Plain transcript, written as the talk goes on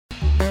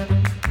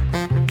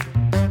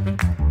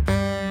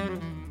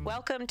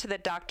Welcome to the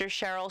Dr.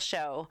 Cheryl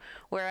Show,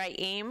 where I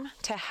aim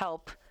to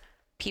help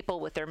people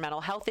with their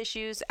mental health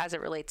issues as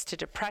it relates to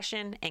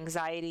depression,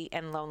 anxiety,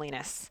 and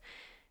loneliness.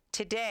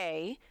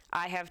 Today,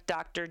 I have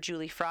Dr.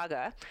 Julie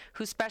Fraga,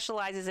 who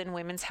specializes in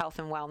women's health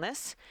and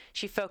wellness.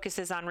 She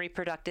focuses on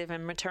reproductive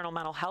and maternal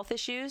mental health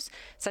issues,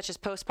 such as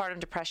postpartum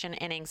depression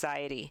and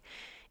anxiety.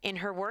 In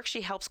her work,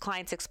 she helps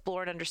clients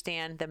explore and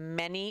understand the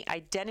many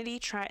identity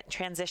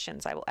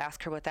transitions, I will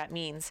ask her what that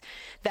means,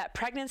 that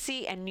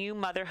pregnancy and new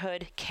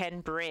motherhood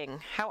can bring.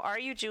 How are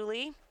you,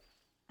 Julie?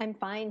 I'm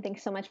fine.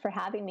 Thanks so much for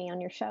having me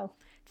on your show.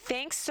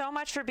 Thanks so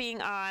much for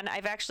being on.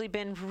 I've actually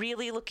been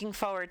really looking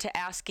forward to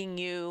asking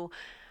you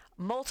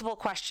multiple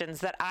questions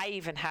that I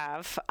even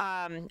have.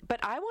 But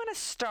I want to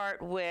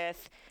start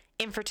with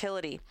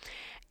infertility.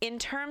 In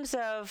terms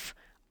of,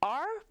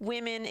 are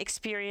women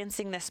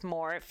experiencing this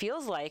more? It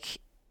feels like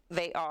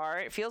they are.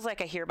 It feels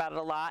like I hear about it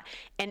a lot.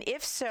 And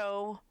if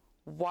so,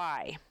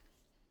 why?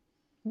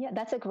 Yeah,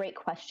 that's a great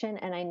question.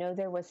 And I know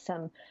there was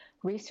some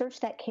research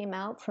that came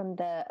out from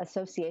the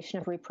Association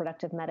of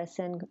Reproductive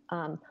Medicine,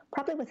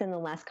 probably within the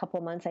last couple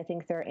of months. I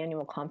think their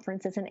annual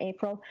conference is in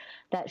April,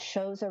 that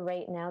shows a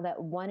rate now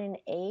that 1 in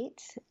 8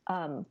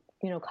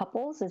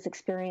 couples is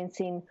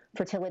experiencing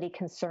fertility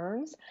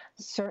concerns.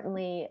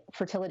 Certainly,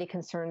 fertility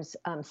concerns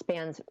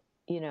spans,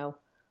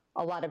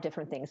 a lot of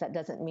different things. That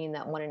doesn't mean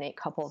that 1 in 8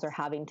 couples are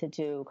having to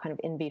do kind of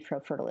in vitro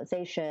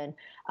fertilization,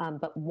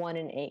 but 1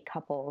 in 8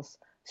 couples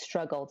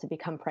struggle to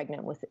become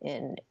pregnant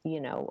within,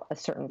 a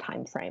certain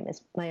time frame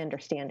is my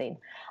understanding.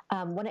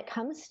 When it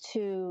comes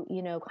to,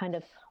 kind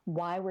of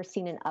why we're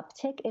seeing an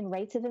uptick in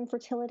rates of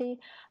infertility,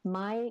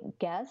 my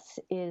guess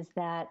is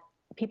that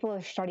people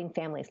are starting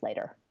families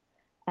later.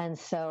 And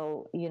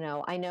so,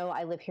 I know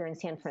I live here in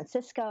San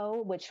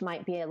Francisco, which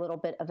might be a little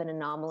bit of an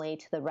anomaly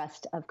to the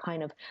rest of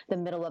kind of the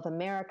middle of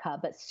America,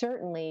 but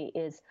certainly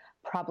is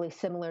probably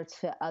similar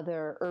to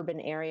other urban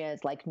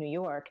areas like New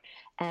York.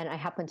 And I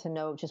happen to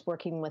know, just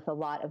working with a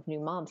lot of new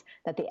moms,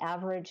 that the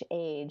average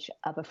age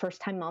of a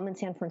first-time mom in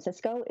San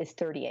Francisco is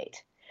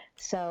 38.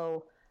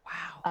 So,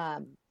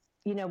 wow.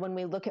 When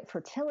we look at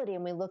fertility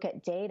and we look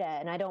at data,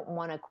 and I don't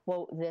want to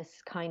quote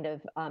this kind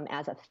of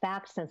as a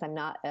fact since I'm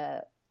not a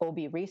OB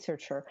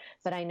researcher,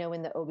 but I know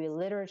in the OB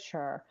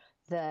literature,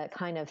 the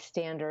kind of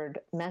standard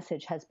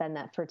message has been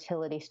that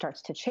fertility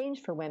starts to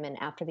change for women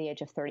after the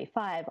age of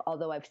 35,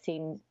 although I've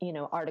seen,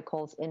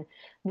 articles in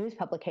news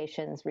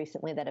publications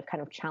recently that have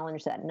kind of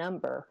challenged that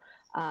number.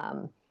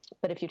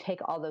 But if you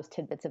take all those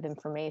tidbits of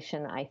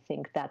information, I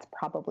think that's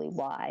probably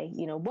why,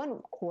 one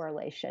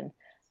correlation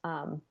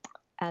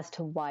as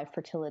to why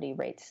fertility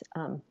rates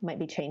might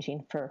be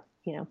changing for,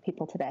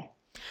 people today.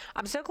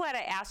 I'm so glad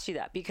I asked you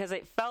that, because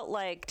it felt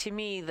like to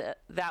me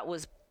that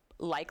was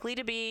likely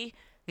to be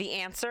the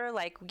answer.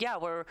 Like, yeah,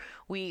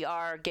 we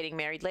are getting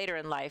married later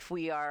in life.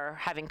 We are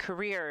having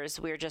careers.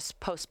 We're just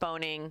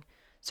postponing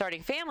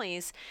starting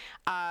families.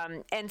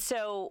 And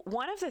so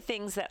one of the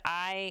things that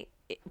I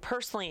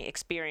personally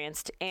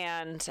experienced,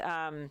 and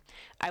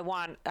I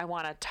want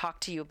to talk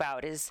to you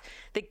about, is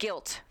the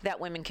guilt that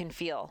women can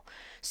feel.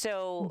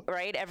 So,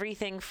 right,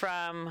 everything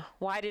from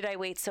why did I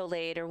wait so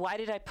late, or why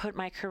did I put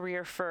my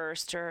career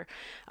first, or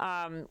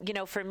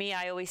for me,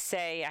 I always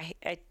say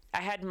I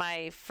had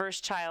my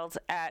first child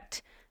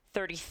at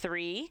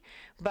 33,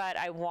 but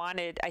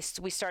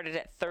we started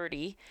at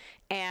 30,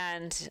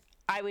 and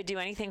I would do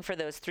anything for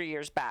those 3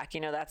 years back.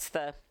 That's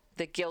the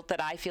guilt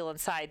that I feel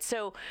inside.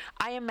 So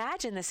I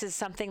imagine this is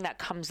something that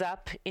comes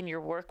up in your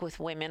work with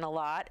women a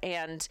lot.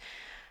 And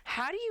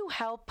how do you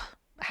help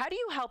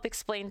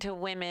explain to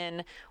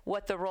women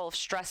what the role of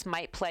stress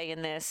might play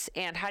in this,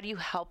 and how do you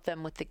help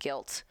them with the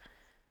guilt?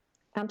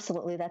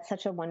 Absolutely. That's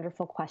such a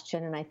wonderful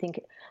question. And I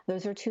think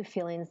those are two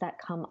feelings that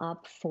come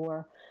up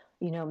for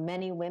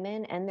many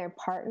women and their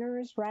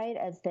partners, right,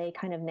 as they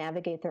kind of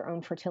navigate their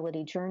own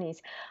fertility journeys.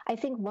 I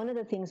think one of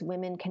the things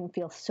women can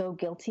feel so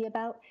guilty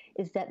about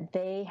is that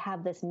they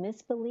have this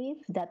misbelief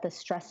that the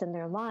stress in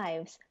their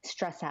lives,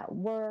 stress at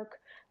work,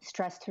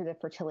 stress through the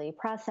fertility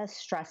process,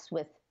 stress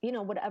with,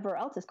 whatever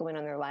else is going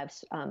on in their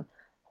lives,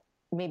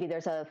 maybe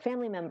there's a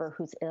family member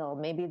who's ill,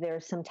 maybe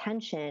there's some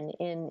tension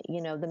in,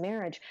 the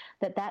marriage,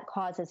 that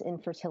causes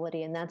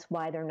infertility, and that's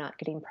why they're not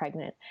getting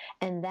pregnant.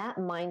 And that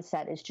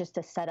mindset is just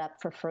a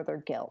setup for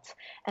further guilt.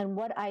 And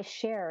what I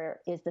share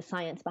is the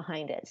science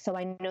behind it. So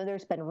I know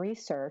there's been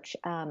research,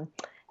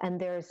 and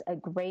there's a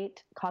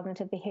great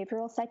cognitive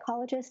behavioral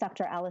psychologist,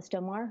 Dr. Alice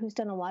Domar, who's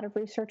done a lot of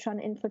research on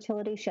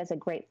infertility. She has a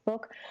great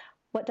book.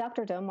 What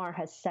Dr. Domar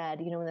has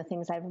said, one of the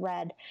things I've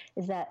read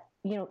is that,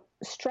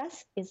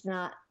 stress does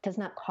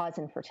not cause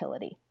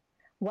infertility.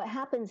 What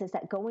happens is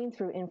that going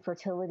through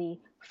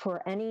infertility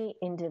for any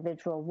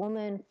individual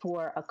woman,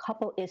 for a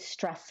couple, is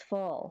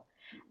stressful.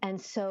 And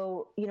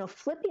so,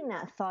 flipping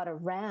that thought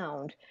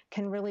around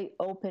can really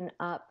open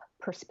up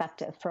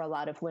perspective for a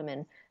lot of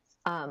women.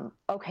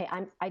 Okay,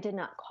 I did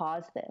not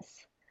cause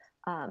this.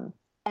 And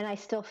I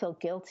still feel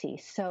guilty.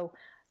 So,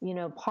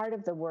 part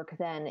of the work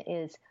then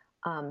is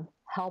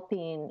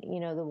helping,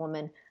 the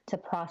woman to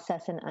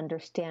process and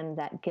understand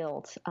that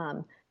guilt,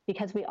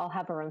 because we all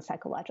have our own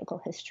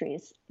psychological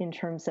histories in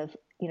terms of,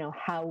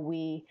 how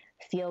we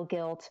feel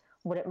guilt,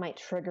 what it might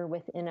trigger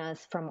within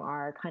us from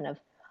our kind of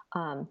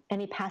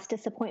any past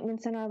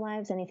disappointments in our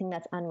lives, anything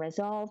that's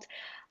unresolved.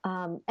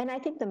 And I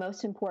think the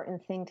most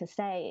important thing to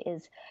say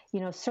is,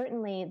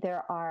 certainly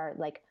there are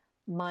like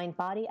mind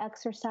body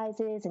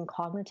exercises and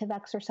cognitive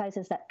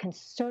exercises that can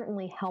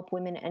certainly help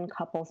women and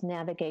couples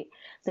navigate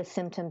the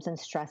symptoms and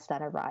stress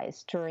that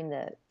arise during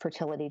the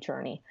fertility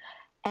journey.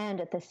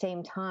 And at the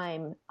same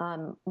time,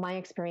 my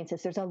experience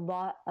is there's a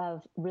lot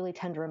of really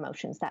tender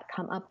emotions that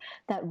come up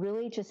that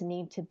really just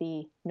need to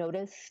be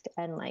noticed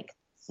and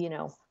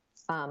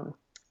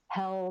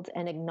held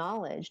and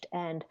acknowledged.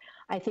 And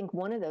I think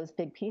one of those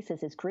big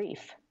pieces is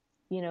grief.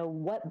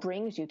 What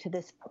brings you to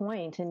this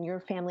point in your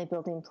family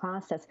building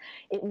process?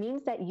 It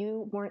means that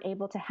you weren't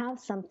able to have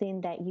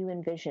something that you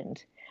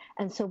envisioned.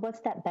 And so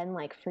what's that been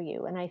like for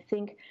you? And I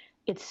think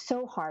it's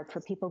so hard for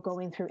people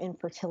going through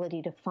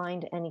infertility to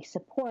find any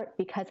support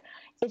because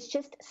it's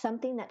just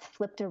something that's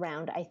flipped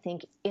around, I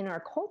think, in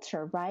our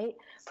culture, right?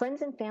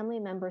 Friends and family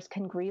members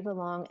can grieve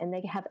along and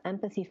they have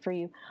empathy for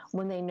you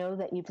when they know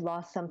that you've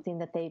lost something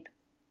that they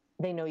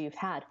know you've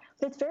had.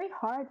 But it's very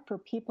hard for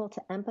people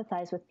to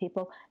empathize with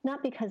people,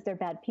 not because they're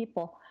bad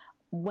people,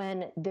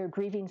 when they're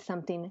grieving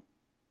something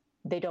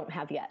they don't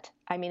have yet.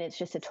 I mean, it's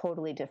just a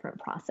totally different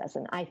process.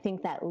 And I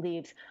think that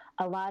leaves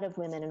a lot of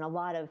women and a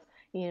lot of,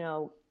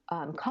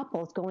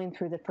 couples going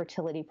through the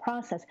fertility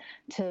process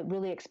to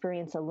really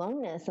experience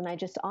aloneness. And I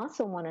just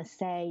also want to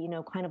say,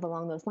 kind of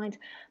along those lines,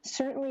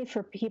 certainly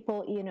for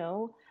people,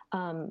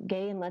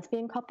 gay and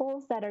lesbian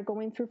couples that are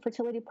going through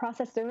fertility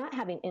process, they're not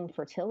having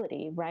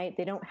infertility, right?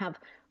 They don't have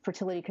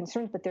fertility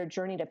concerns, but their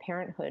journey to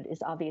parenthood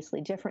is obviously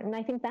different. And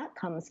I think that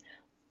comes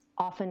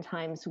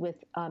oftentimes with,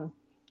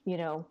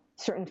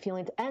 certain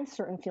feelings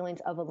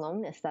of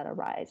aloneness that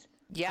arise.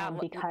 Yeah.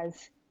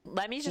 Because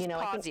let me just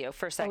pause you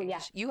for a second. Oh, yeah.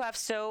 You have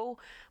so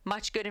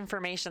much good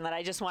information that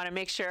I just want to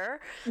make sure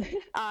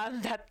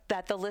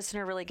that the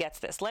listener really gets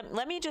this.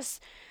 Let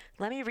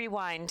me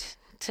rewind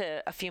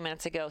to a few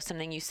minutes ago,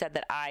 something you said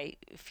that I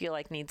feel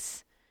like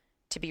needs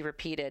to be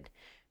repeated.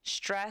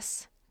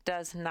 Stress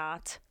does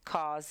not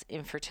cause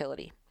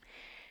infertility.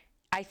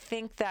 I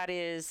think that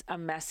is a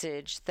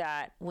message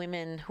that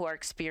women who are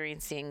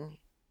experiencing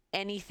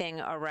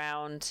anything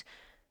around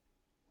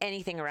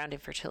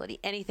infertility,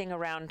 anything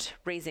around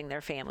raising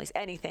their families,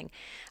 anything,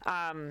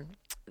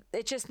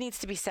 it just needs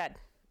to be said,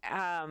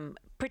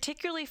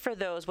 particularly for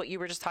those, what you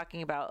were just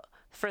talking about,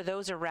 for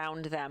those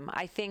around them.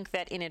 I think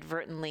that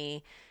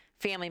inadvertently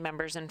family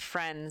members and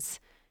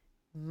friends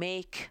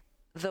make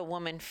the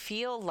woman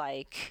feel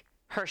like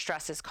her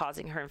stress is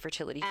causing her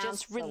infertility. Absolutely.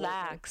 Just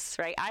relax,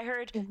 right? I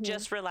heard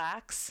just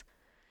relax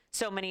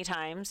so many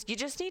times. You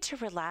just need to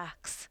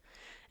relax.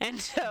 And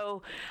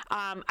so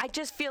I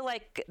just feel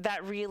like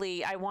that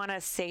really, I want to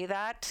say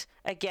that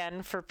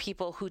again for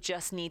people who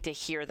just need to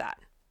hear that.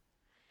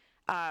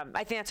 I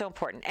think that's so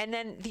important. And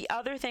then the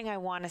other thing I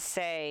want to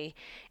say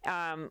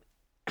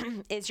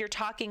is you're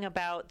talking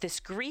about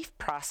this grief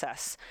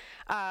process.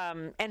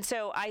 And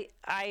so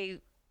I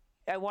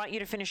want you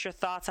to finish your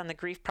thoughts on the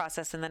grief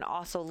process and then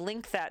also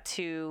link that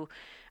to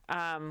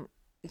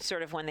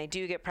sort of when they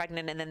do get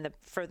pregnant, and then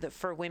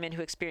for women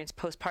who experience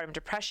postpartum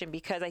depression,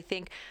 because I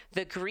think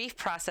the grief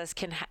process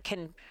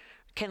can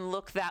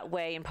look that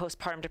way in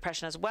postpartum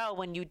depression as well,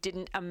 when you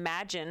didn't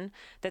imagine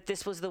that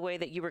this was the way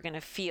that you were going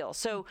to feel.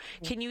 So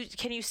can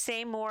you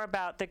say more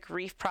about the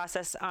grief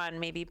process on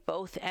maybe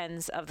both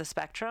ends of the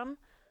spectrum?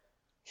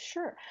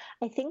 Sure.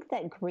 I think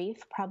that grief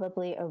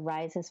probably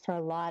arises for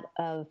a lot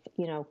of,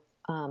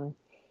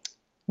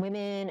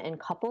 women and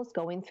couples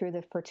going through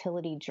the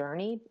fertility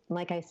journey.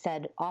 Like I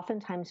said,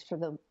 oftentimes for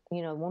the,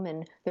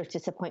 woman, there's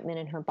disappointment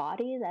in her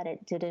body that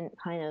it didn't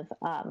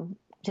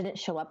didn't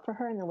show up for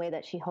her in the way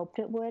that she hoped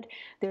it would.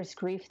 There's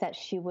grief that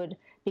she would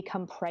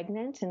become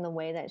pregnant in the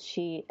way that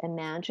she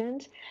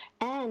imagined.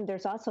 And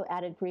there's also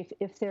added grief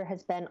if there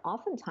has been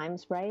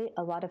oftentimes, right,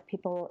 a lot of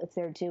people, if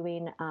they're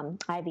doing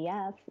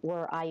IVF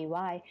or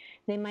IUI,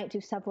 they might do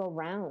several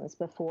rounds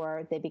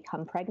before they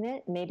become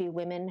pregnant. Maybe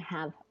women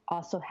have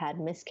also had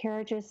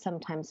miscarriages,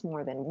 sometimes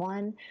more than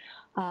one.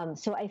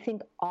 So I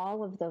think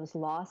all of those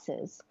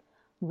losses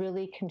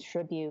really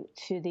contribute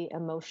to the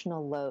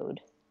emotional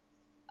load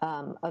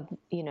of,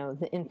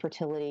 the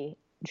infertility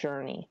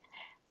journey.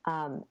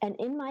 And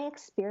in my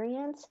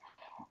experience,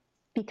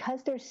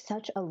 because there's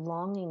such a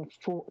longing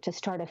to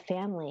start a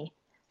family,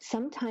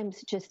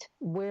 sometimes just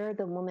where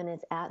the woman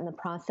is at in the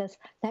process,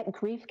 that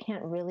grief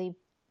can't really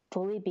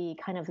fully be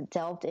kind of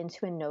delved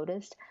into and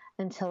noticed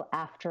until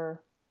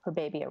after her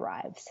baby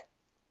arrives.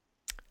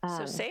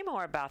 So say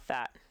more about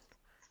that.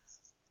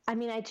 I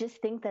mean, I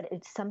just think that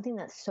it's something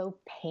that's so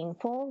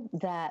painful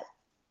that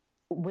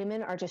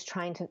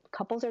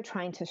couples are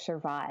trying to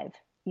survive.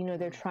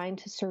 They're trying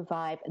to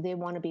survive. They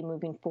want to be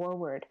moving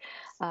forward.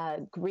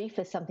 Grief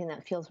is something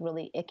that feels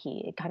really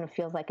icky. It kind of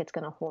feels like it's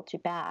going to hold you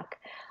back.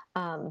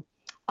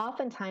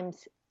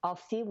 Oftentimes, I'll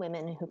see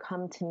women who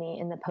come to me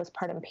in the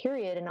postpartum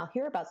period, and I'll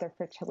hear about their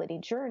fertility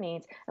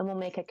journeys, and we'll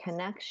make a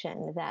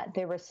connection that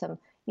there were some,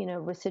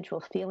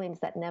 residual feelings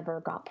that never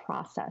got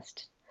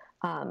processed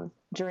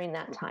during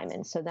that time.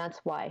 And so that's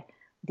why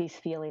these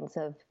feelings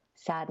of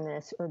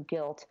sadness or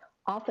guilt,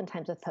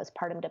 oftentimes with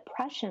postpartum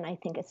depression, I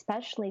think,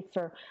 especially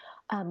for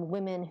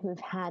women who've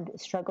had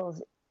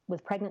struggles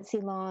with pregnancy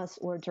loss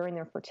or during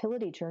their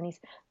fertility journeys,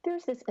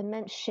 there's this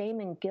immense shame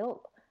and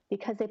guilt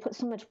because they put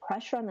so much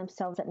pressure on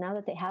themselves that now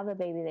that they have a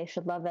baby, they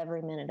should love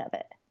every minute of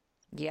it.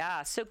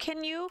 Yeah. So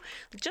can you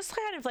just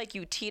kind of like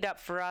you teed up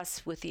for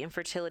us with the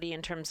infertility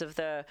in terms of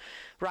the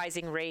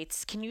rising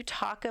rates, can you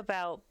talk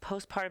about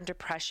postpartum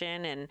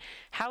depression and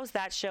how's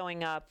that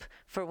showing up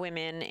for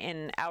women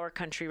in our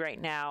country right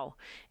now?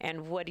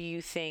 And what do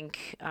you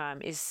think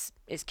is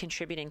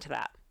contributing to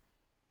that?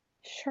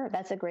 Sure,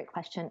 that's a great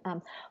question.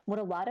 What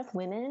a lot of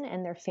women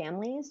and their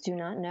families do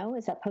not know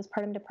is that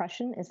postpartum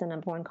depression is the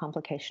number one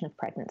complication of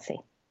pregnancy.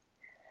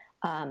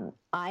 I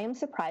am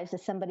surprised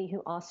as somebody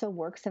who also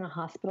works in a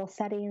hospital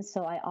setting.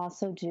 So I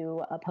also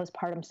do a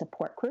postpartum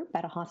support group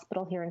at a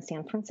hospital here in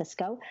San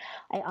Francisco.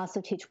 I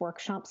also teach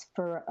workshops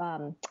for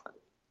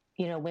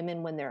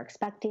women when they're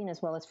expecting,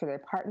 as well as for their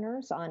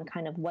partners, on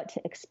kind of what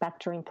to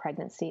expect during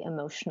pregnancy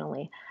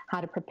emotionally,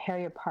 how to prepare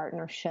your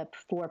partnership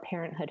for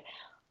parenthood.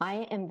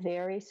 I am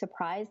very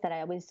surprised that I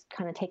always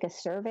kind of take a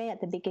survey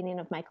at the beginning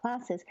of my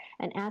classes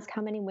and ask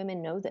how many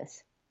women know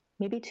this.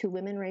 Maybe 2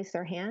 women raise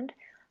their hand.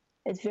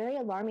 It's very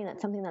alarming that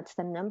something that's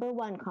the number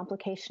one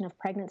complication of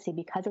pregnancy,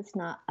 because it's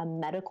not a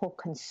medical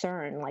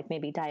concern like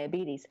maybe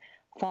diabetes,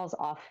 falls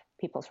off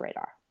people's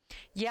radar.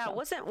 Yeah,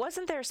 so.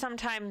 Wasn't there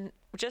sometime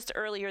just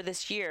earlier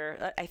this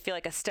year, I feel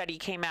like a study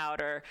came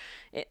out, or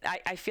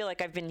I feel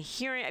like I've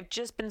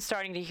just been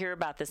starting to hear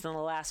about this in the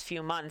last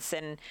few months,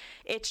 and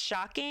it's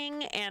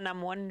shocking, and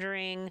I'm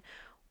wondering,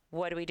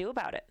 what do we do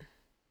about it?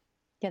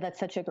 Yeah, that's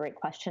such a great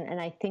question. And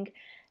I think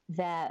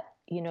that,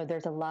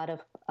 there's a lot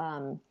of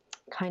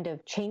kind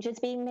of changes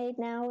being made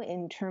now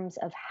in terms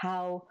of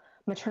how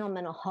maternal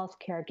mental health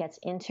care gets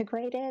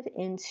integrated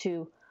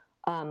into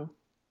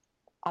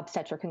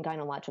obstetric and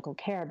gynecological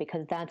care,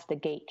 because that's the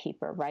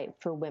gatekeeper, right,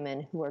 for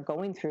women who are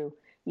going through,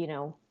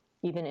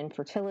 even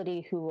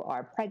infertility, who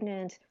are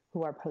pregnant,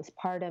 who are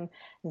postpartum,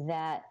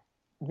 that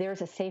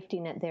there's a safety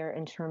net there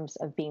in terms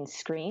of being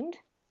screened,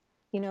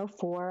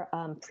 for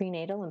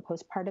prenatal and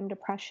postpartum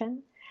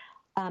depression.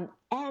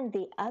 And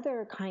the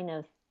other kind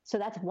of, so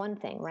that's one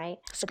thing, right?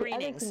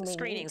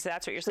 Screenings. So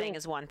that's what you're saying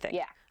is one thing.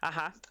 Yeah.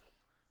 Uh-huh.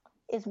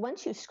 Is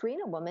once you screen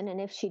a woman,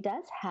 and if she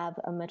does have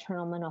a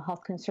maternal mental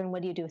health concern,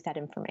 what do you do with that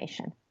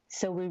information?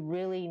 So we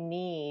really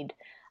need,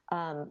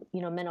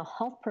 mental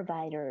health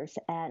providers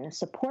and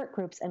support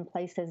groups and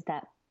places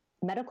that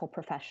medical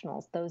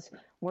professionals, those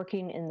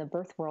working in the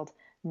birth world,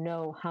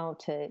 know how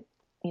to,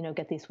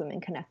 get these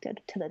women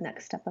connected to the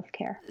next step of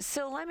care.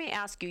 So let me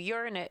ask you,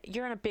 you're in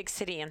a big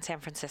city in San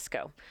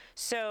Francisco.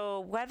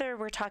 So whether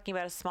we're talking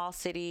about a small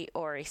city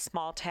or a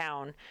small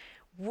town,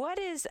 what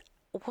is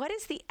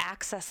the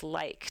access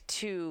like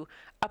to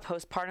a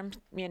postpartum,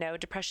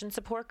 depression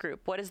support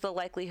group? What is the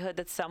likelihood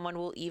that someone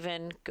will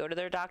even go to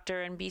their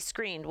doctor and be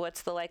screened?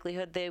 What's the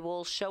likelihood they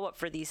will show up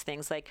for these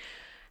things? Like,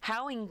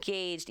 how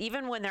engaged,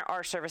 even when there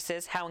are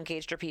services, how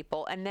engaged are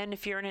people? And then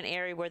if you're in an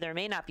area where there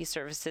may not be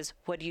services,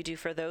 what do you do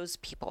for those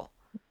people?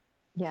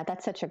 Yeah,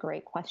 that's such a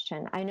great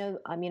question. I know,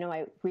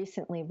 I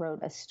recently wrote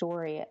a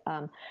story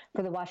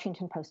for the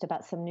Washington Post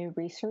about some new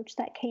research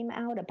that came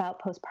out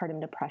about postpartum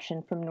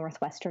depression from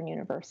Northwestern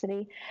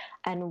University.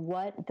 And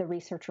what the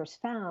researchers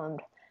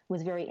found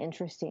was very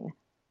interesting.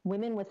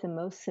 Women with the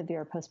most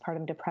severe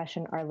postpartum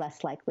depression are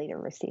less likely to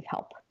receive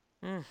help.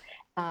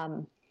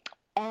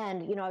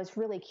 And, I was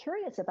really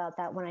curious about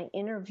that when I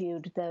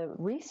interviewed the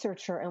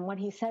researcher. And what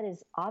he said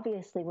is,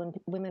 obviously, when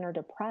women are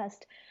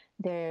depressed,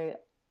 they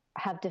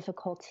have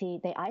difficulty,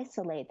 they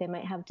isolate, they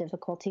might have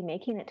difficulty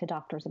making it to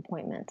doctor's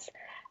appointments.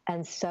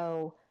 And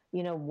so,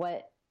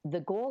 what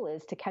the goal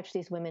is to catch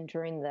these women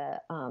during the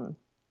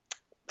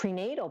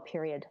prenatal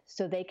period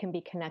so they can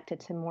be connected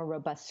to more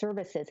robust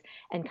services,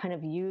 and kind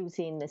of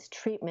using this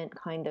treatment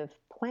kind of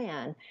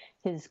plan.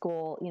 His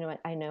goal,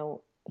 I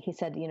know he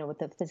said, with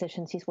the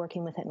physicians he's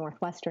working with at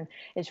Northwestern,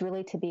 is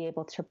really to be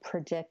able to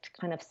predict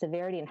kind of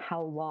severity and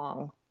how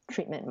long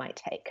treatment might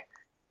take.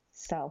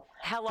 So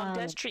how long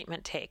does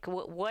treatment take?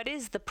 What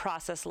is the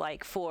process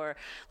like for,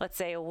 let's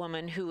say, a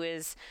woman who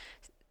is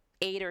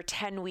 8 or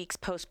 10 weeks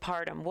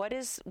postpartum? What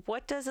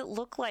does it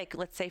look like,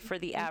 let's say, for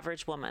the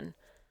average woman?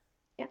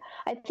 Yeah,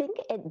 I think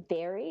it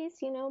varies,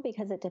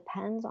 because it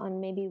depends on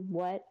maybe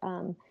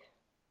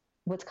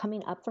what's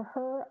coming up for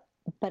her.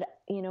 But,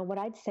 what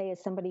I'd say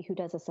is somebody who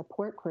does a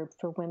support group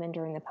for women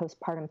during the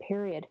postpartum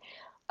period,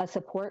 a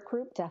support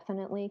group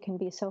definitely can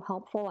be so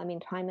helpful. I mean,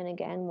 time and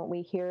again, what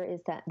we hear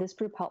is that this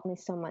group helped me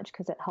so much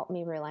because it helped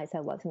me realize I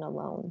wasn't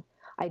alone.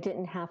 I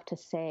didn't have to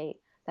say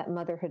that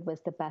motherhood was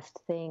the best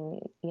thing.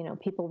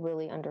 People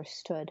really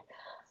understood.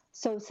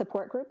 So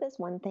support group is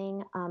one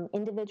thing.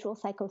 Individual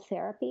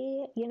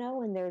psychotherapy,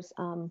 and there's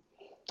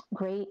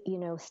great,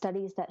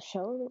 studies that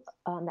show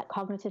that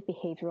cognitive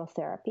behavioral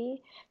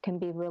therapy can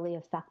be really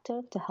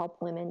effective to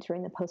help women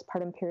during the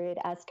postpartum period,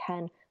 as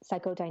can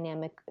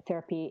psychodynamic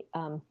therapy,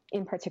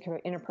 in particular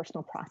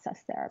interpersonal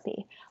process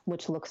therapy,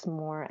 which looks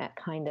more at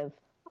kind of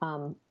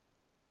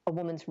a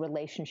woman's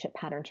relationship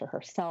pattern to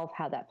herself,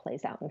 how that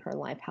plays out in her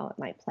life, how it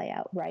might play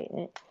out, right?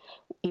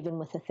 Even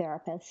with a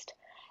therapist.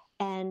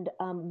 And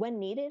when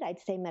needed,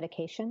 I'd say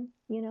medication.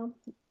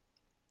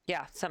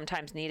 Yeah,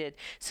 sometimes needed.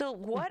 So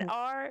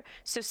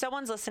so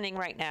someone's listening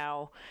right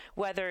now,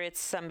 whether it's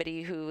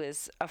somebody who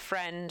is a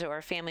friend or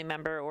a family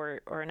member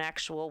or an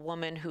actual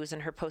woman who's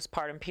in her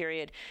postpartum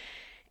period,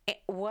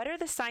 what are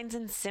the signs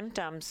and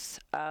symptoms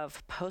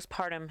of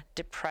postpartum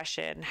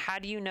depression? How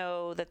do you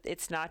know that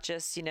it's not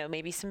just,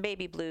 maybe some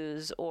baby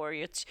blues or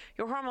it's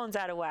your hormones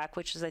out of whack,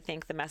 which is, I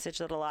think, the message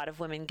that a lot of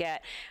women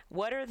get.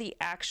 What are the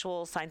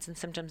actual signs and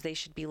symptoms they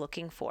should be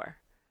looking for?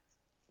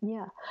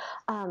 Yeah.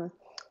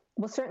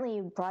 Well, certainly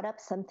you brought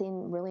up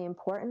something really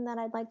important that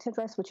I'd like to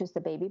address, which is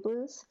the baby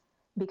blues,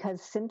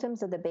 because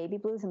symptoms of the baby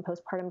blues and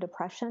postpartum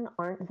depression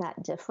aren't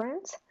that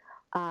different.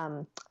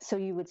 So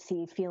you would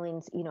see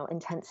feelings,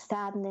 intense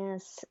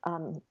sadness,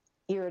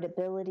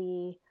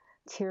 irritability,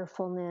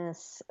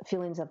 tearfulness,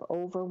 feelings of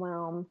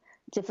overwhelm,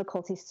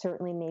 difficulties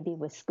certainly maybe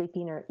with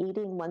sleeping or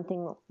eating. One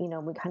thing,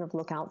 we kind of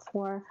look out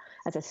for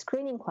as a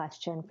screening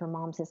question for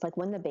moms is like,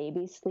 when the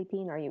baby's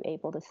sleeping, are you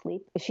able to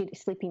sleep? Is she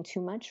sleeping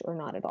too much or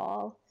not at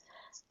all?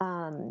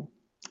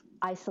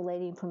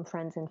 Isolating from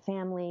friends and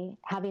family,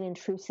 having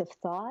intrusive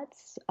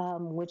thoughts,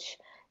 which,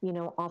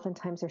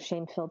 oftentimes are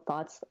shame-filled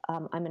thoughts.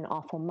 I'm an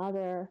awful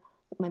mother.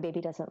 My baby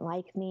doesn't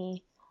like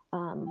me.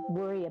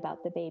 Worry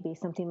about the baby.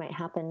 Something might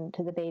happen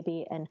to the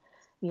baby. And,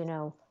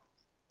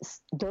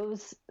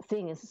 those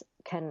things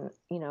can,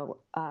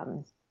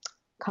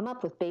 come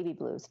up with baby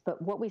blues.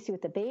 But what we see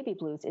with the baby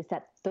blues is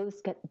that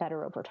those get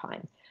better over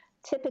time.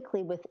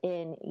 Typically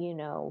within,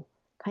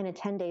 kind of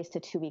 10 days to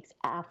 2 weeks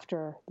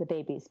after the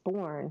baby's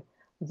born,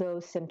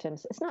 those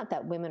symptoms, it's not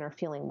that women are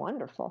feeling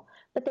wonderful,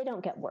 but they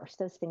don't get worse.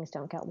 Those things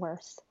don't get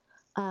worse.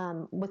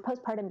 With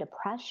postpartum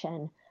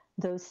depression,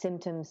 those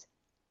symptoms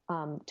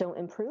don't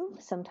improve.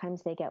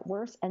 Sometimes they get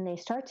worse, and they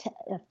start to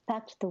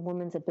affect the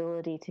woman's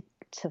ability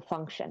to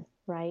function,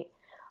 right?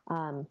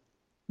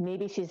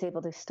 Maybe she's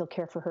able to still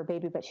care for her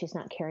baby, but she's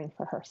not caring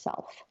for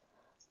herself.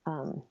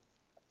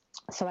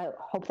 So I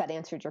hope that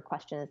answered your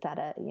question. Is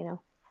that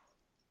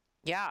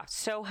Yeah,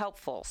 so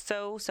helpful.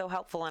 So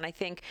helpful. And I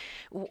think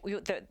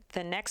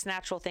the next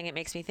natural thing it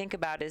makes me think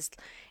about is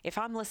if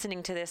I'm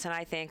listening to this and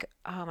I think,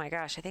 oh my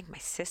gosh, I think my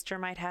sister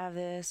might have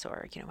this,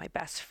 or, my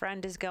best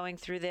friend is going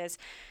through this.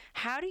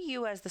 How do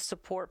you, as the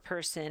support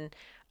person,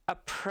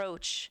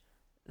 approach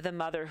the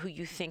mother who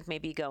you think may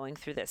be going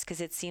through this?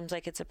 Because it seems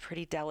like it's a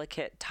pretty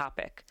delicate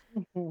topic.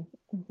 Mm-hmm,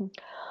 mm-hmm.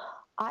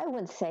 I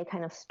would say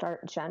kind of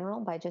start general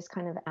by just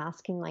kind of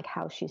asking like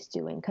how she's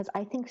doing. Because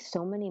I think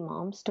so many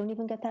moms don't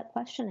even get that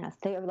question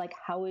asked. They are like,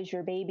 how is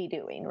your baby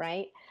doing,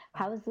 right?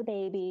 How's the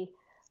baby?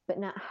 But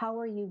not how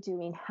are you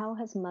doing? How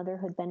has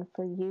motherhood been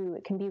for you?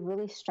 It can be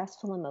really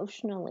stressful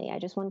emotionally. I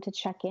just wanted to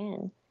check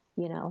in,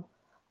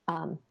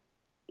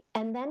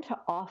 and then to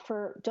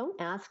offer,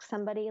 don't ask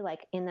somebody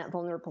like in that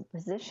vulnerable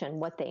position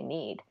what they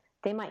need.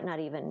 They might not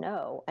even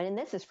know. And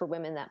this is for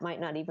women that might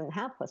not even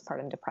have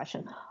postpartum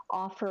depression.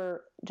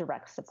 Offer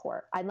direct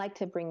support. I'd like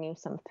to bring you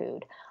some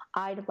food.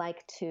 I'd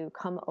like to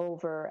come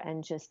over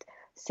and just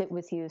sit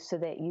with you so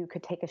that you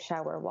could take a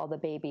shower while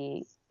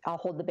I'll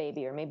hold the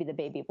baby, or maybe the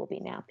baby will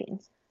be napping.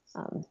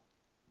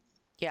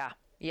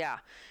 Yeah.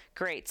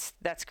 Great.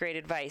 That's great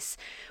advice.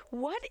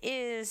 What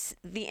is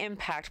the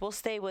impact? We'll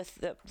stay with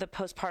the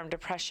postpartum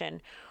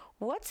depression.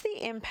 What's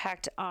the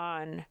impact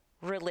on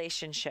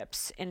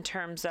relationships in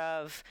terms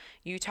of,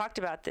 you talked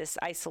about this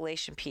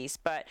isolation piece,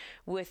 but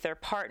with their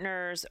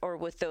partners or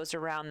with those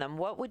around them,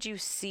 what would you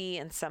see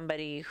in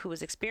somebody who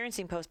was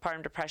experiencing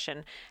postpartum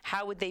depression?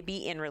 How would they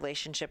be in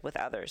relationship with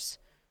others?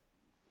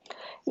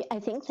 Yeah, I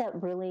think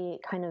that really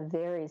kind of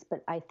varies,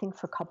 but I think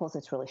for couples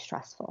it's really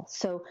stressful.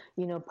 So,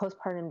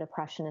 postpartum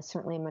depression is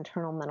certainly a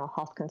maternal mental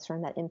health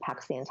concern that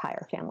impacts the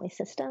entire family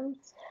system,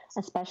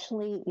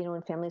 especially,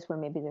 in families where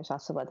maybe there's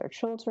also other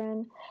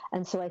children.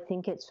 And so I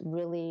think it's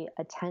really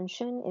a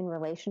tension in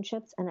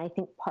relationships. And I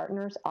think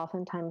partners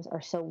oftentimes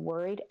are so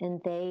worried and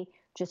they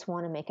just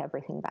want to make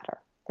everything better.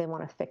 They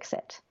want to fix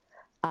it.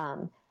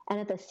 And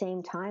at the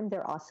same time,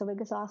 they're also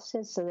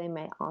exhausted. So they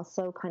may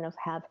also kind of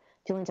have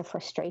feelings of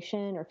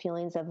frustration or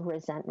feelings of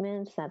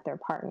resentment that their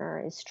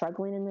partner is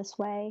struggling in this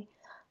way.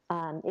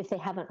 If they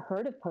haven't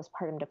heard of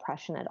postpartum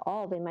depression at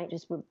all, they might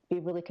just be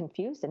really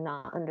confused and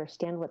not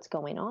understand what's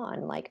going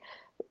on.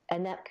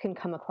 And that can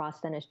come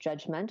across then as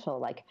judgmental,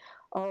 like,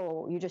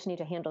 oh, you just need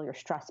to handle your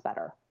stress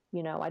better.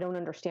 I don't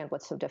understand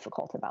what's so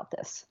difficult about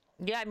this.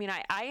 Yeah, I mean,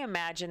 I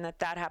imagine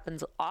that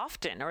happens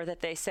often, or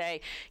that they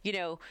say,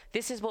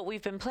 this is what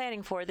we've been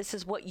planning for. This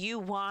is what you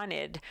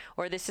wanted,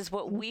 or this is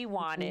what we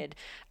wanted.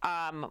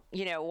 Why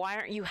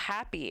aren't you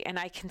happy? And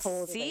I can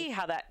see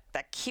how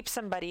that keeps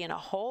somebody in a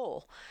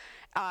hole.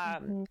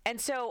 And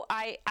so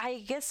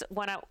I guess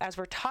as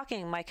we're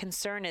talking, my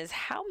concern is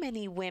how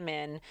many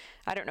women,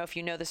 I don't know if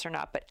you know this or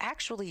not, but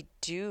actually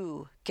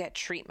do get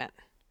treatment.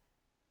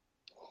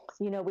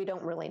 We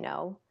don't really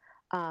know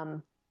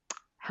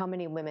how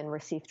many women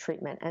receive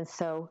treatment. And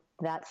so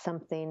that's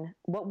something,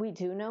 what we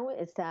do know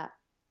is that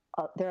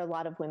there are a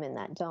lot of women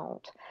that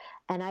don't.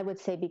 And I would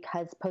say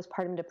because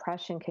postpartum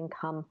depression can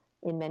come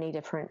in many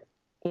different,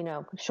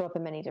 show up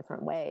in many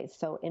different ways.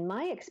 So in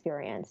my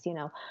experience,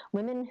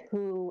 women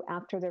who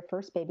after their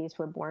first babies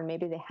were born,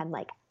 maybe they had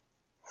like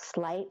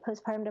slight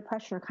postpartum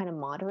depression or kind of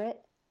moderate,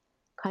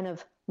 kind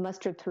of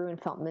mustered through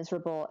and felt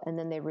miserable. And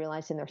then they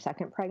realized in their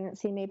second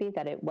pregnancy, maybe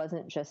that it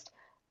wasn't just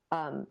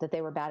that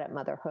they were bad at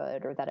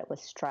motherhood or that it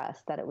was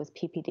stress, that it was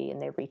PPD,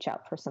 and they reach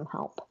out for some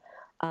help.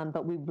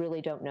 But we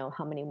really don't know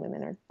how many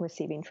women are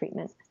receiving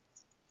treatment.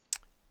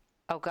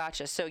 Oh,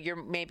 gotcha. So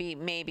you're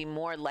maybe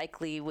more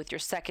likely with your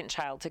second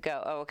child to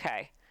go, oh,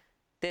 okay,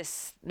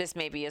 this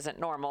maybe isn't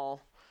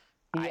normal.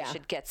 Yeah. I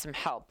should get some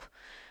help.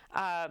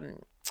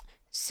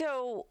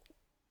 So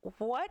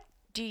what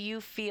do you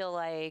feel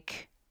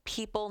like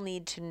people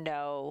need to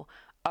know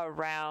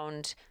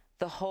around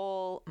the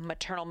whole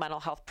maternal mental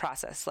health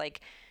process?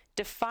 Like,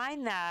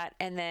 define that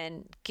and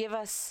then give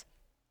us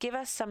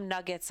some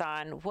nuggets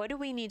on what do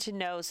we need to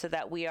know so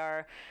that we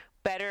are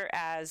better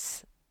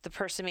as the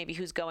person maybe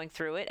who's going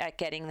through it at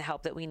getting the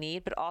help that we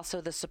need, but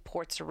also the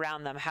supports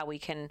around them, how we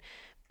can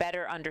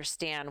better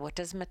understand what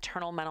does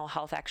maternal mental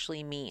health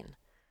actually mean?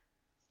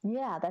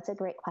 Yeah, that's a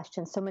great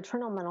question. So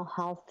maternal mental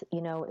health,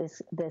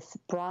 is this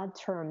broad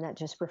term that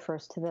just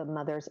refers to the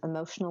mother's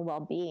emotional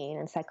well-being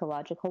and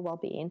psychological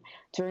well-being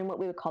during what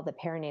we would call the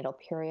perinatal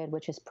period,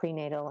 which is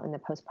prenatal and the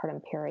postpartum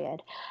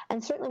period.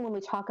 And certainly when we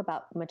talk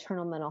about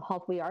maternal mental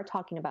health, we are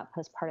talking about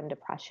postpartum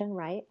depression,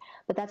 right?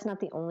 But that's not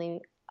the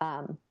only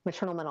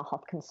maternal mental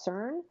health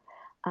concern.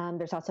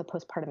 There's also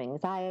postpartum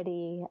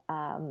anxiety,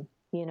 postpartum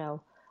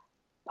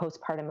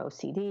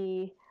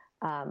OCD,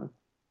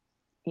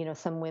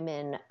 some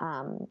women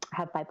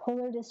have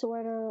bipolar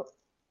disorder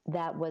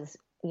that was,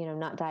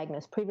 not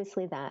diagnosed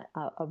previously that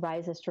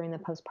arises during the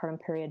postpartum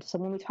period. So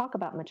when we talk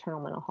about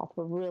maternal mental health,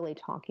 we're really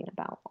talking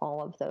about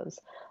all of those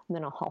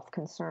mental health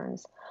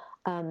concerns.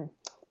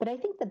 But I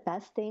think the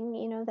best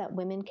thing, that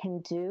women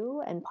can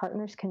do and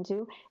partners can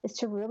do is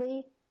to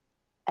really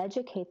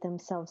educate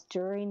themselves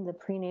during the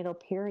prenatal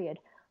period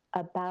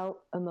about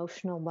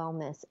emotional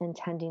wellness and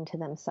tending to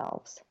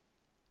themselves.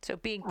 So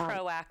being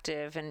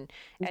proactive and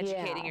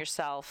educating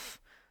yourself.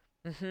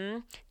 Mm-hmm.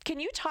 Can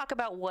you talk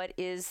about what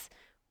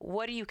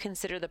do you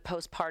consider the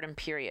postpartum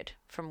period?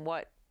 From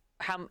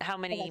how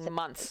many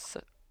months?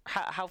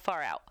 How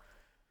far out?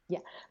 Yeah.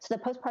 So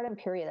the postpartum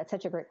period, that's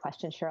such a great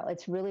question, Cheryl.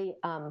 It's really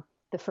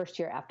the first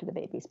year after the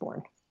baby's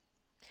born.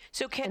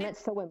 So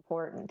that's so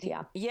important.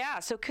 Yeah. Yeah.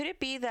 So could it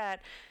be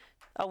that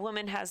a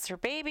woman has her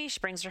baby, she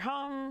brings her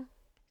home,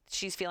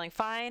 she's feeling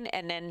fine,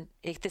 and then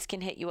this can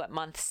hit you at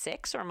month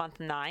 6 or month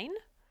 9?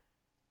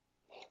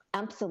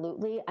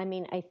 Absolutely. I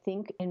mean, I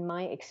think in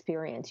my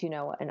experience,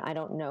 and I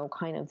don't know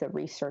kind of the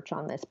research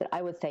on this, but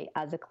I would say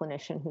as a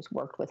clinician who's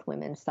worked with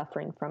women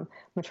suffering from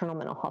maternal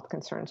mental health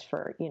concerns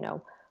for,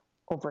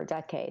 over a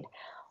decade,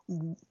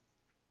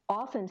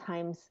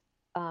 oftentimes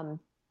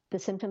the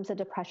symptoms of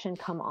depression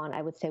come on,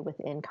 I would say,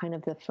 within kind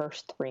of the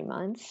first 3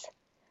 months.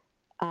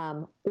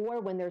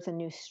 Or when there's a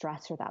new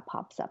stressor that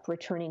pops up,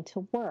 returning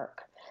to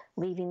work,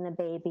 leaving the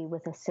baby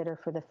with a sitter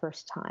for the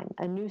first time,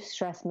 a new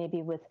stress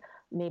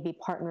maybe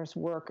partner's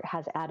work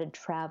has added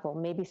travel,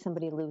 maybe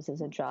somebody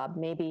loses a job,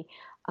 maybe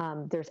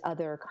there's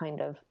other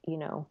kind of,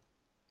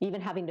 even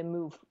having to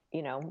move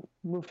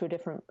to a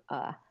different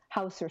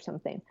house or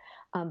something.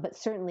 But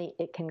certainly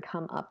it can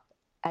come up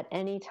at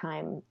any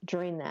time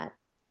during that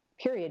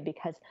period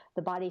because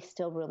the body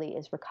still really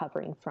is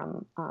recovering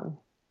from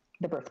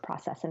the birth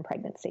process and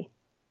pregnancy.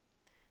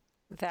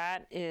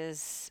 That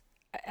is,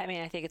 I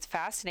think it's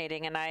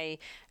fascinating. And I,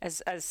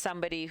 as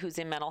somebody who's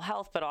in mental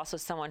health, but also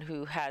someone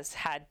who has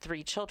had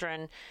 3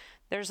 children,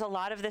 there's a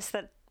lot of this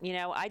that,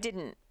 I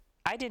didn't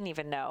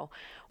even know.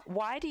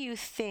 Why do you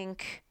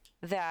think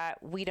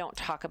that we don't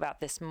talk about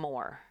this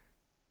more?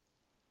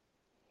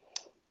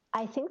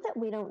 I think that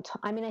we don't,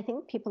 I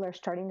think people are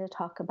starting to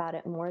talk about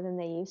it more than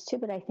they used to,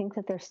 but I think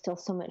that there's still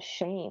so much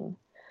shame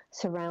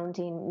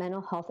surrounding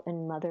mental health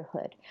and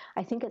motherhood.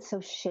 I think it's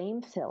so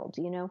shame-filled.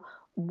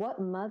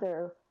 What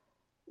mother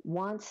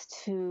wants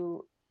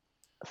to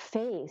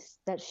face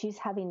that she's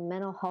having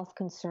mental health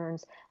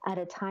concerns at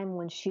a time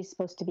when she's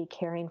supposed to be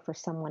caring for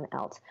someone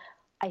else?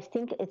 I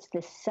think it's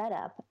this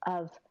setup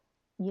of,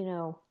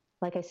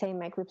 like I say in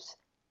my groups,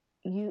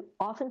 you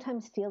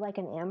oftentimes feel like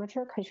an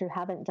amateur because you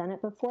haven't done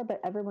it before,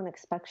 but everyone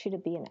expects you to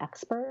be an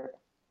expert.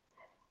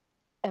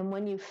 And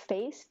when you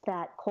face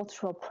that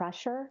cultural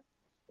pressure,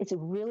 it's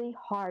really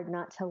hard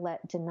not to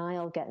let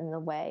denial get in the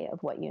way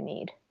of what you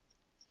need.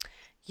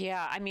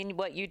 Yeah,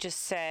 what you just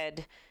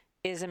said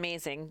is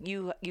amazing.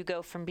 You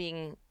go from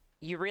being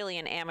you're really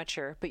an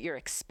amateur, but you're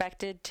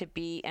expected to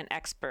be an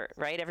expert,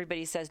 right?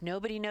 Everybody says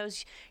nobody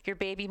knows your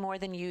baby more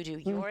than you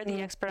do. You're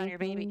the expert on your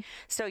baby.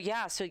 So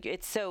yeah,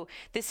 so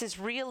this is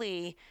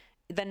really,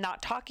 the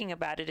not talking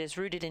about it is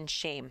rooted in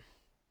shame.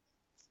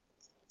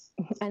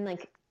 And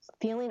like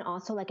feeling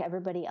also like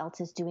everybody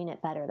else is doing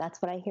it better.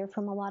 That's what I hear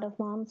from a lot of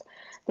moms.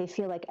 They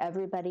feel like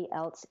everybody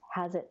else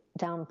has it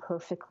down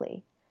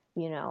perfectly,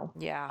 you know?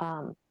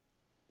 Yeah.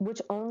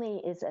 Which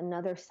only is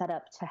another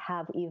setup to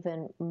have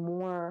even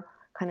more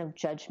kind of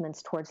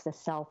judgments towards the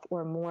self,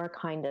 or more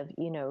kind of,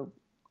 you know,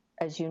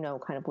 as you know,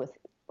 kind of with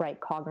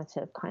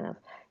cognitive kind of,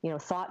 you know,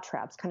 thought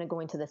traps, kind of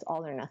going to this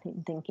all or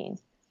nothing thinking.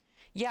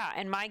 Yeah,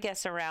 and my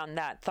guess around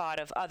that thought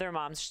of other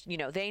moms, you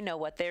know, they know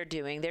what they're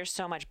doing. They're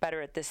so much better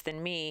at this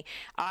than me.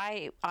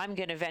 I'm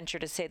going to venture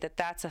to say that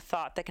that's a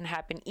thought that can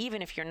happen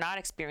even if you're not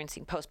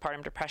experiencing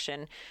postpartum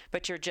depression,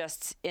 but you're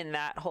just in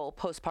that whole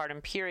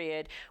postpartum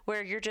period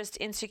where you're just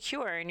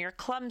insecure and you're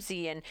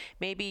clumsy, and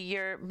maybe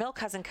your milk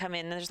hasn't come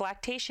in and there's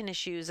lactation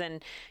issues,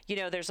 and, you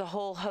know, there's a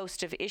whole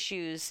host of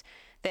issues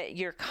that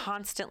you're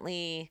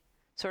constantly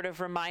sort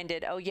of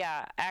reminded, oh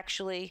yeah,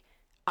 actually,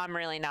 I'm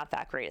really not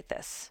that great at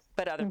this,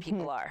 but other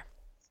people are.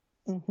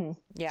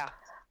 Yeah.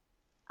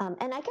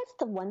 And I guess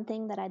the one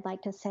thing that I'd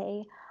like to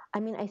say, I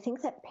mean, I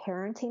think that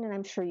parenting, and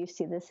I'm sure you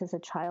see this as a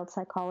child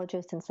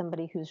psychologist and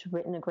somebody who's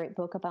written a great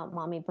book about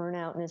mommy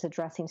burnout and is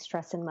addressing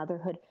stress in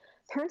motherhood,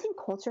 parenting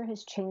culture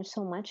has changed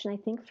so much. And I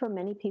think for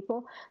many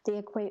people, they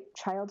equate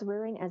child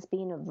rearing as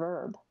being a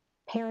verb.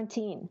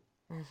 Parenting.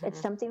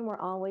 It's something we're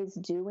always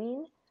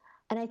doing.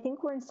 And I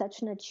think we're in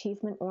such an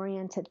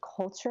achievement-oriented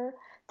culture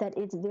that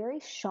it's very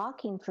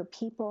shocking for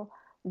people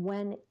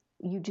when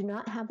you do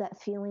not have that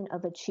feeling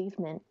of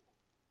achievement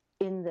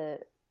in the,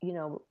 you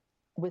know,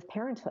 with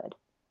parenthood.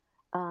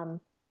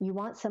 You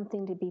want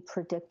something to be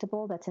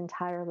predictable that's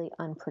entirely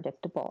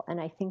unpredictable. And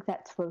I think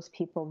that throws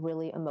people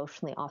really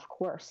emotionally off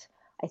course.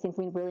 I think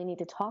we really need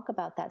to talk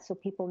about that so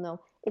people know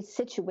it's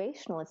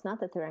situational. It's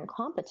not that they're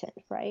incompetent,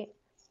 right?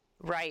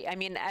 Right. I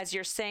mean, as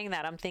you're saying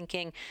that, I'm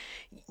thinking,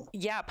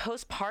 yeah,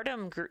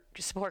 postpartum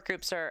support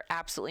groups are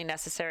absolutely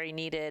necessary,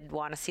 needed,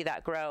 want to see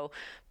that grow.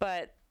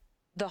 But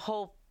the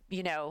whole,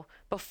 you know,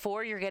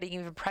 before you're getting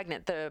even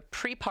pregnant, the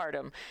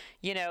prepartum,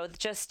 you know,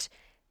 just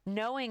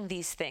knowing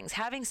these things,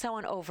 having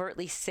someone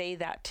overtly say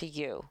that to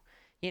you,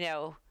 you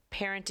know,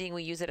 parenting,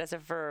 we use it as a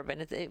verb,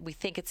 and we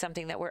think it's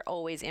something that we're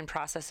always in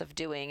process of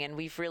doing, and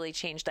we've really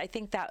changed. I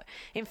think that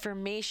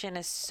information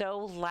is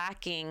so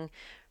lacking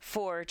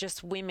for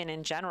just women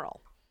in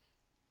general.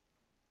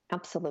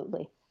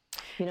 Absolutely.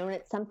 You know, and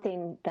it's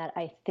something that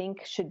I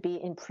think should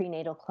be in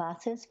prenatal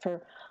classes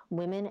for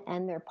women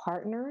and their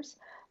partners,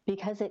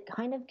 because it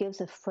kind of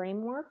gives a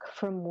framework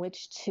from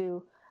which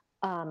to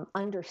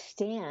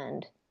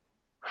understand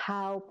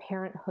how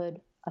parenthood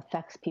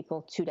affects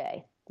people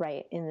today,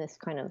 right, in this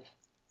kind of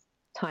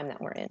time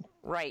that we're in.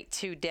 Right,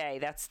 today.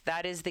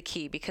 That is the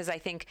key, because I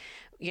think,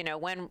 you know,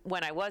 when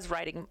I was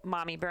writing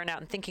Mommy Burnout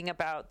and thinking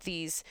about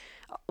these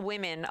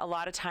women, a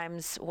lot of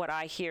times what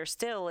I hear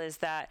still is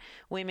that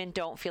women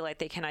don't feel like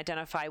they can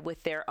identify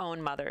with their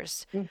own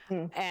mothers.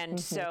 And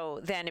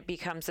so then it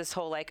becomes this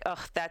whole like,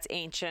 oh, that's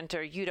ancient,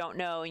 or you don't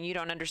know and you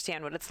don't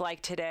understand what it's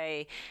like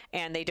today.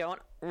 And they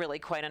don't really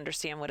quite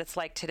understand what it's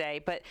like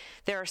today. But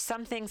there are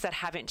some things that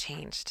haven't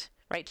changed,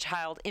 right?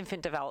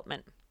 Infant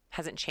development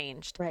hasn't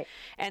changed. Right.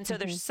 And so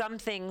there's some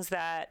things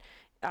that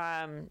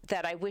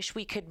that I wish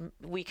we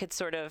could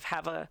sort of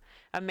have a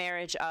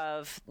marriage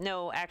of,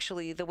 no,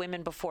 actually the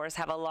women before us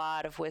have a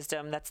lot of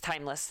wisdom that's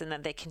timeless and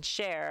that they can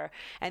share.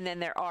 And then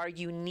there are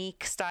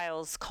unique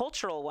styles,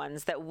 cultural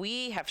ones that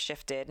we have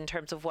shifted in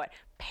terms of what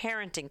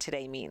parenting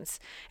today means.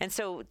 And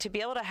so to be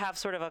able to have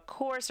sort of a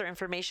course or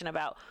information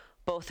about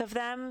both of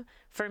them,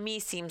 for me,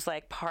 seems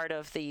like part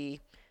of the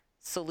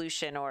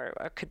solution,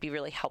 or could be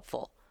really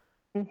helpful.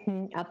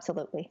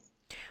 Absolutely.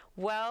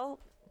 Well,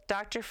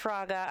 Dr.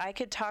 Fraga, I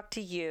could talk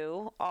to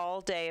you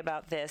all day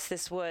about this.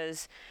 This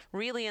was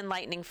really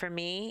enlightening for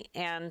me,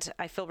 and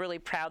I feel really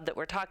proud that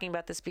we're talking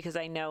about this, because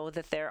I know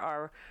that there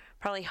are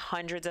probably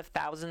hundreds of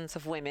thousands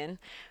of women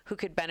who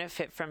could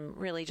benefit from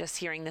really just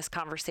hearing this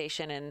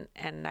conversation,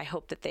 and I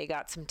hope that they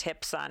got some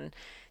tips on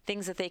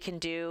things that they can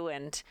do.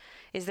 And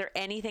is there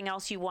anything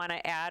else you want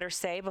to add or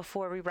say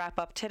before we wrap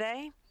up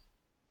today?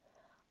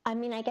 I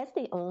mean, I guess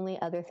the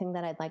only other thing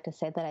that I'd like to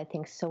say that I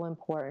think is so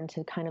important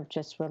to kind of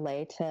just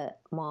relay to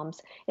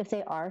moms, if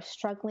they are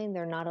struggling,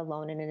 they're not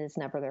alone, and it is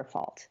never their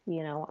fault.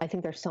 You know, I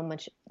think there's so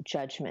much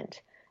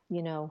judgment,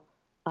 you know,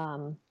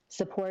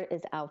 support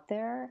is out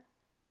there,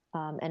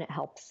 and it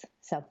helps.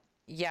 So.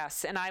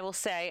 Yes, and I will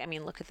say, I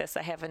mean, look at this.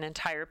 I have an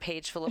entire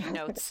page full of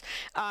notes.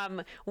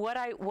 What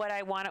I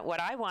want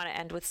to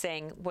end with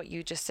saying, what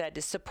you just said,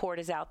 is support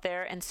is out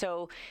there. And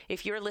so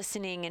if you're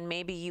listening and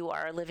maybe you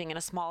are living in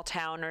a small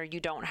town or you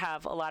don't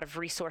have a lot of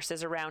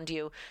resources around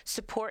you,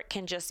 support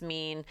can just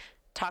mean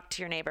talk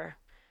to your neighbor.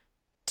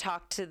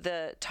 Talk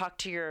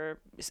to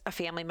a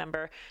family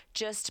member.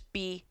 Just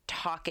be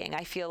talking.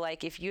 I feel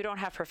like if you don't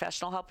have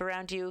professional help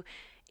around you,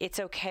 it's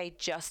okay.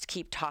 Just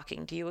keep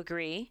talking. Do you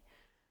agree?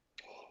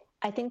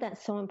 I think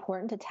that's so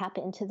important to tap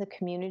into the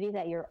community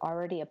that you're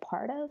already a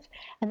part of.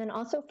 And then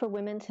also for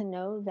women to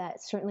know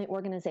that certainly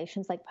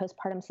organizations like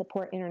Postpartum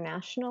Support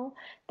International,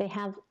 they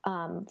have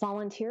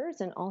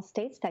volunteers in all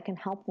states that can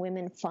help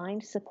women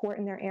find support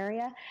in their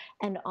area.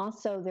 And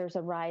also there's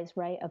a rise,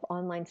 right, of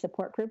online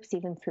support groups,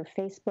 even through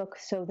Facebook.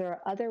 So there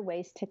are other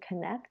ways to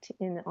connect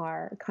in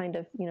our kind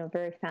of,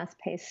 very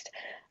fast-paced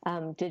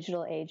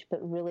digital age, but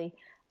really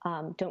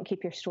don't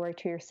keep your story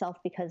to yourself,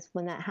 because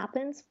when that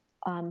happens,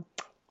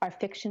 our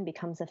fiction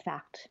becomes a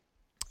fact.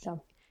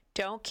 So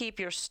don't keep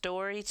your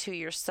story to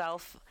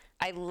yourself.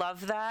 I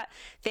love that.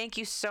 Thank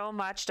you so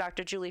much,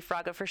 Dr. Julie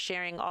Fraga, for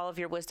sharing all of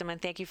your wisdom,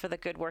 and thank you for the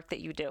good work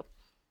that you do.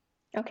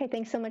 Okay,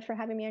 thanks so much for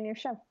having me on your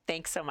show.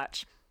 Thanks so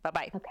much.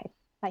 Bye-bye. Okay,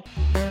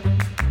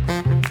 bye.